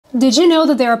Did you know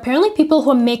that there are apparently people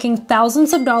who are making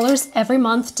thousands of dollars every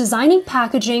month designing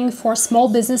packaging for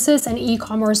small businesses and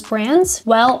e-commerce brands?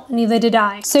 Well, neither did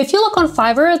I. So if you look on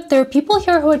Fiverr, there are people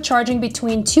here who are charging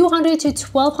between $200 to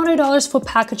 $1,200 for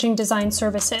packaging design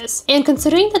services. And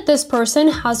considering that this person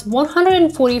has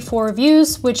 144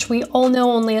 reviews, which we all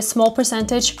know only a small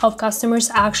percentage of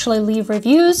customers actually leave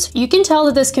reviews, you can tell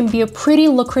that this can be a pretty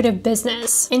lucrative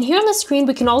business. And here on the screen,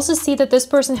 we can also see that this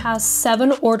person has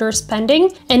 7 orders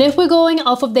pending. And if we're going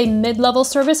off of the mid-level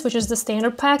service, which is the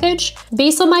standard package,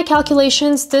 based on my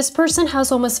calculations, this person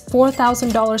has almost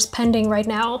 $4,000 pending right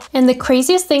now. And the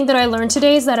craziest thing that I learned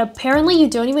today is that apparently you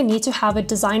don't even need to have a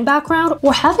design background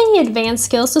or have any advanced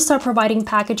skills to start providing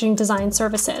packaging design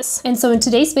services. And so in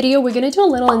today's video, we're going to do a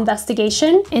little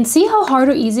investigation and see how hard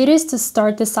or easy it is to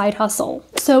start this side hustle.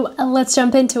 So let's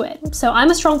jump into it. So I'm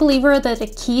a strong believer that the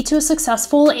key to a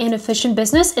successful and efficient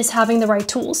business is having the right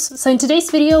tools. So in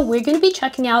today's video, we're going to be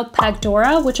checking out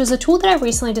Pacdora, which is a tool that I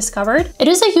recently discovered. It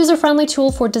is a user-friendly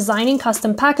tool for designing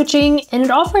custom packaging, and it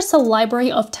offers a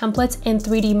library of templates and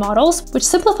 3D models, which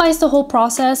simplifies the whole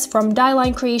process from die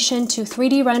line creation to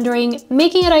 3D rendering,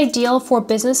 making it ideal for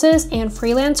businesses and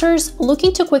freelancers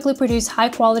looking to quickly produce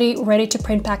high-quality,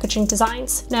 ready-to-print packaging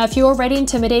designs. Now, if you're already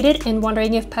intimidated and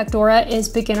wondering if Pacdora is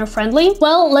beginner-friendly,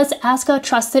 well, let's ask a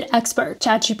trusted expert,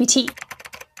 ChatGPT.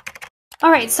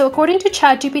 Alright, so according to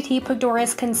ChatGPT, Pacdora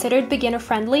is considered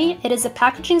beginner-friendly. It is a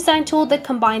packaging design tool that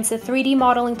combines a 3D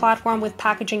modeling platform with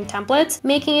packaging templates,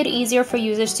 making it easier for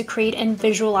users to create and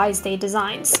visualize their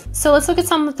designs. So let's look at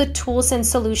some of the tools and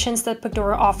solutions that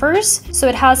Pacdora offers. So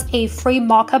it has a free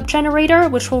mockup generator,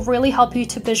 which will really help you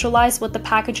to visualize what the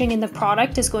packaging in the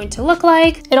product is going to look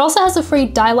like. It also has a free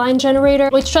die line generator,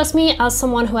 which, trust me, as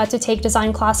someone who had to take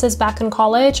design classes back in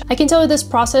college, I can tell you this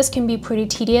process can be pretty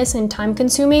tedious and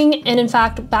time-consuming, and in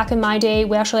fact, back in my day,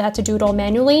 we actually had to do it all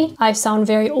manually. I sound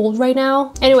very old right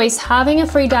now. Anyways, having a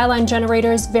free die line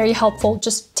generator is very helpful.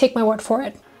 Just take my word for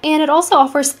it. And it also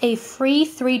offers a free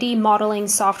 3D modeling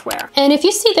software. And if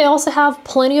you see, they also have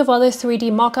plenty of other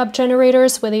 3D mockup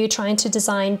generators, whether you're trying to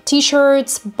design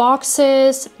t-shirts,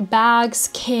 boxes,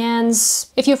 bags,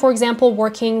 cans, if you're, for example,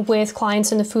 working with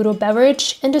clients in the food or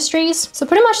beverage industries. So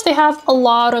pretty much they have a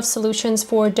lot of solutions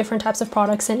for different types of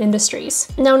products and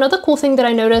industries. Now, another cool thing that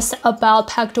I noticed about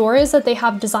Pacdora is that they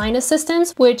have design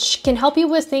assistants, which can help you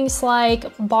with things like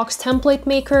box template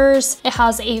makers. It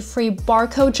has a free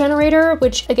barcode generator,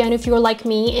 which again, if you're like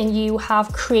me and you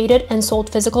have created and sold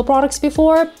physical products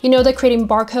before, you know that creating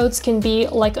barcodes can be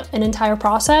like an entire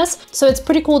process. So it's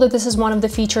pretty cool that this is one of the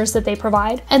features that they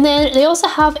provide. And then they also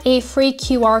have a free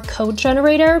QR code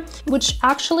generator, which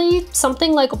actually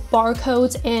something like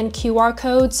barcodes and QR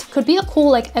codes could be a cool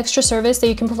like extra service that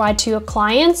you can provide to your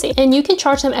clients, and you can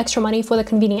charge them extra money for the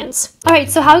convenience. All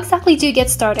right, so how exactly do you get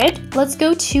started? Let's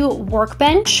go to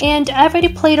Workbench, and I've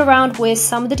already played around with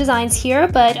some of the designs here,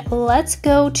 but let's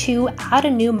go to add a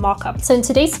new mockup. So in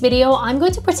today's video, I'm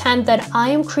going to pretend that I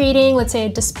am creating, let's say, a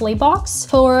display box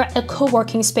for a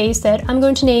co-working space that I'm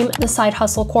going to name the Side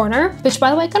Hustle Corner, which,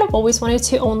 by the way, I kind of always wanted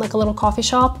to own like a little coffee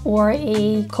shop or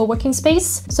a co-working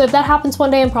space. So if that happens one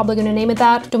day, I'm probably going to name it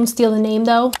that. Don't steal the name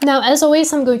though. Now, as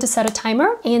always, I'm going to set a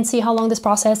timer and see how long this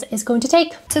process is going to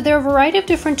take. So there are a variety of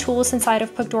different tools inside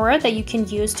of Pacdora that you can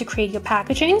use to create your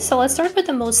packaging. So let's start with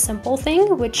the most simple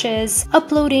thing, which is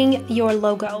uploading your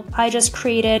logo. I just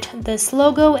created this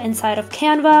logo inside of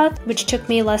Canva, which took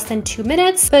me less than 2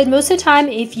 minutes. But most of the time,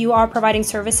 if you are providing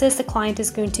services, the client is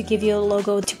going to give you a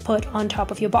logo to put on top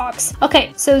of your box.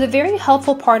 Okay, so the very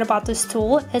helpful part about this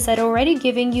tool is that already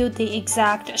giving you the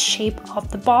exact shape of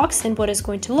the box and what it's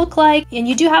going to look like. And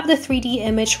you do have the 3D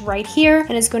image right here,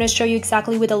 and it's going to show you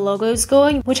exactly where the logo is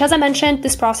going, which, as I mentioned,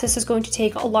 this process is going to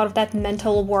take a lot of that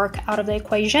mental work out of the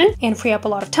equation and free up a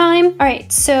lot of time. All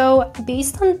right, so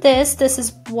based on this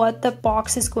is what the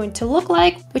box is going to look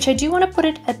like, which I do want to put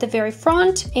it at the very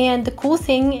front. And the cool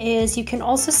thing is you can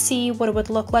also see what it would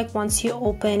look like once you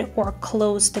open or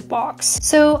close the box.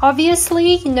 So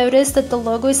obviously you notice that the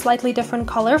logo is slightly different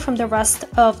color from the rest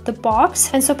of the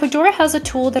box. And so Pacdora has a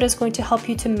tool that is going to help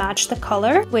you to match the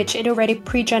color, which it already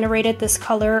pre-generated this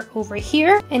color over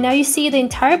here. And now you see the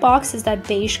entire box is that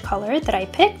beige color that I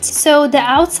picked. So the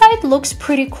outside looks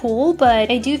pretty cool,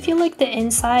 but I do feel like the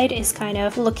inside is kind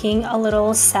of looking a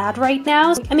little sad right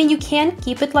now. I mean, you can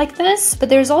keep it like this, but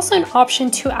there's also an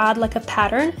option to add like a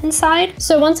pattern inside.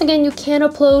 So once again, you can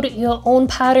upload your own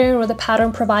pattern or the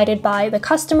pattern provided by the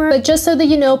customer. But just so that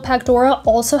you know, Pacdora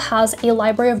also has a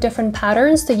library of different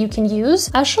patterns that you can use.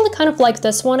 Actually, kind of like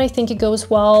this one, I think it goes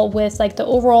well with like the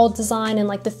overall design and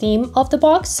like the theme of the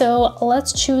box. So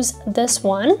let's choose this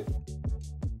one.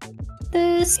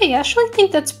 this? Yeah, I actually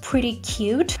think that's pretty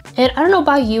cute. And I don't know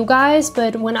about you guys,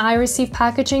 but when I receive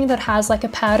packaging that has like a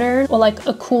pattern or like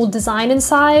a cool design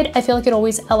inside, I feel like it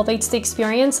always elevates the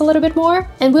experience a little bit more.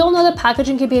 And we all know that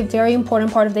packaging can be a very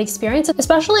important part of the experience,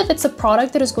 especially if it's a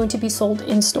product that is going to be sold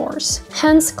in stores.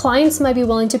 Hence, clients might be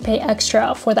willing to pay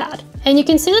extra for that. And you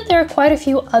can see that there are quite a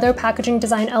few other packaging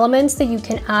design elements that you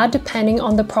can add depending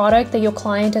on the product that your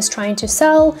client is trying to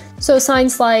sell. So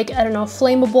signs like, I don't know,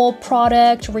 flammable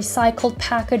product, recycled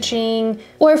packaging,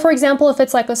 or for example, if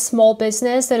it's like a small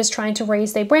business that is trying to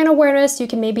raise their brand awareness, you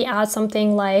can maybe add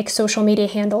something like social media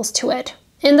handles to it.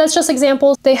 And that's just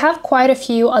examples. They have quite a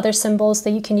few other symbols that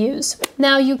you can use.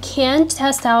 Now you can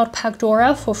test out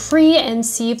Pacdora for free and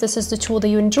see if this is the tool that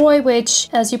you enjoy, which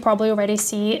as you probably already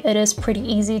see, it is pretty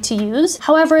easy to use.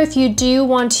 However, if you do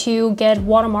want to get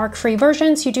watermark free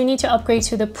versions, you do need to upgrade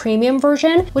to the premium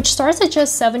version, which starts at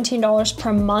just $17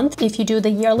 per month if you do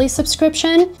the yearly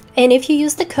subscription. And if you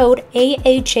use the code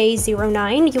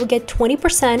AHA09, you'll get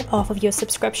 20% off of your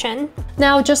subscription.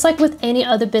 Now, just like with any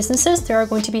other businesses, there are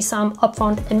going to be some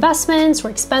upfront investments or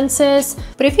expenses.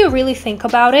 But if you really think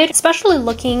about it, especially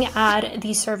looking at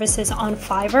these services on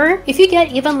Fiverr, if you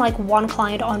get even like one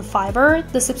client on Fiverr,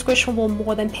 the subscription will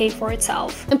more than pay for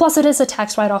itself. And plus it is a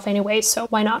tax write-off anyway, so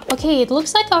why not? Okay, it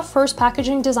looks like our first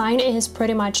packaging design is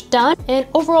pretty much done. And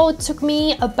overall, it took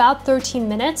me about 13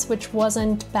 minutes, which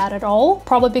wasn't bad at all.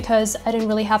 Probably because I didn't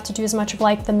really have to do as much of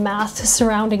like the math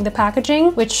surrounding the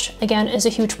packaging, which again is a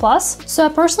huge plus. So I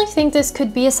personally think this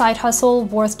could be a side hustle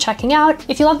worth checking out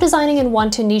if you love designing and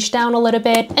want to niche down a little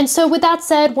bit. And so with that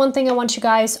said, one thing I want you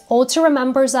guys all to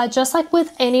remember is that just like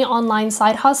with any online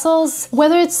side hustles,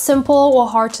 whether it's simple or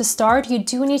hard to start, you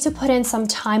do need to put in some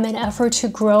time and effort to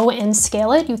grow and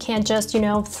scale it. You can't just,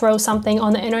 throw something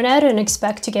on the internet and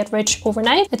expect to get rich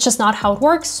overnight. It's just not how it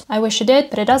works. I wish it did,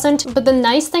 but it doesn't. But the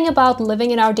nice thing about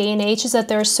living in our day and age is that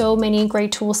there are so many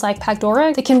great tools like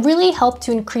Pacdora that can really help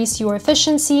to increase your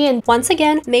efficiency. And once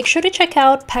again, make sure to check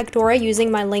out Pacdora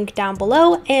using my link down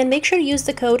below, and make sure to use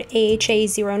the code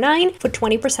AHA09 for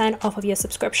 20% off of your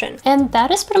subscription. And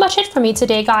that is pretty much it for me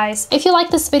today, guys. If you like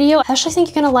this video, I actually think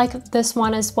you're gonna like this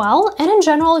one as well. And in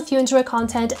general, if you enjoy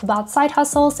content about side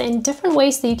hustles and different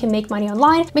ways that you can make money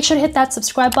online, make sure to hit that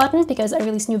subscribe button because I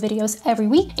release new videos every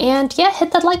week. And yeah,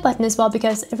 hit that like button as well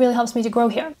because it really helps me to grow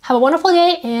here. Have a wonderful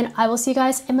day, and I will see you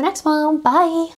guys in my next one. Bye!